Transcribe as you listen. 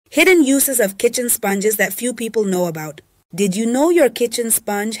Hidden uses of kitchen sponges that few people know about. Did you know your kitchen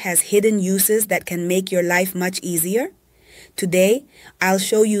sponge has hidden uses that can make your life much easier? Today, I'll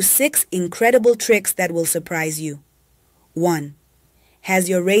show you 6 incredible tricks that will surprise you. 1. Has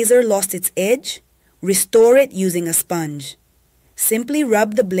your razor lost its edge? Restore it using a sponge. Simply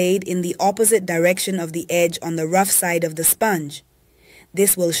rub the blade in the opposite direction of the edge on the rough side of the sponge.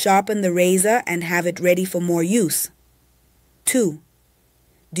 This will sharpen the razor and have it ready for more use. 2.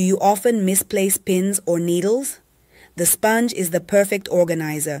 Do you often misplace pins or needles? The sponge is the perfect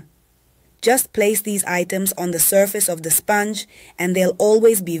organizer. Just place these items on the surface of the sponge and they'll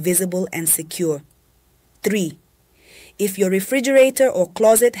always be visible and secure. 3. If your refrigerator or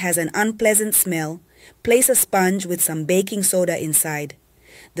closet has an unpleasant smell, place a sponge with some baking soda inside.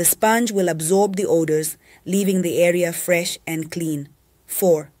 The sponge will absorb the odors, leaving the area fresh and clean.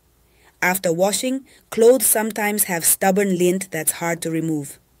 4. After washing, clothes sometimes have stubborn lint that's hard to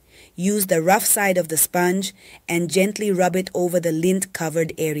remove. Use the rough side of the sponge and gently rub it over the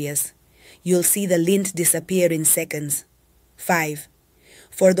lint-covered areas. You'll see the lint disappear in seconds. 5.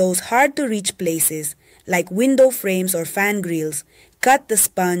 For those hard-to-reach places, like window frames or fan grills, cut the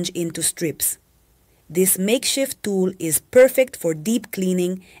sponge into strips. This makeshift tool is perfect for deep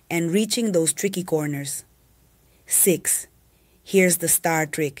cleaning and reaching those tricky corners. 6. Here's the star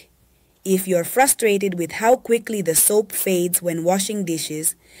trick. If you're frustrated with how quickly the soap fades when washing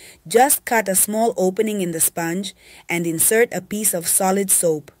dishes, just cut a small opening in the sponge and insert a piece of solid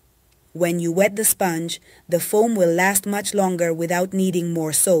soap. When you wet the sponge, the foam will last much longer without needing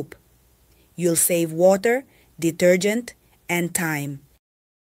more soap. You'll save water, detergent, and time.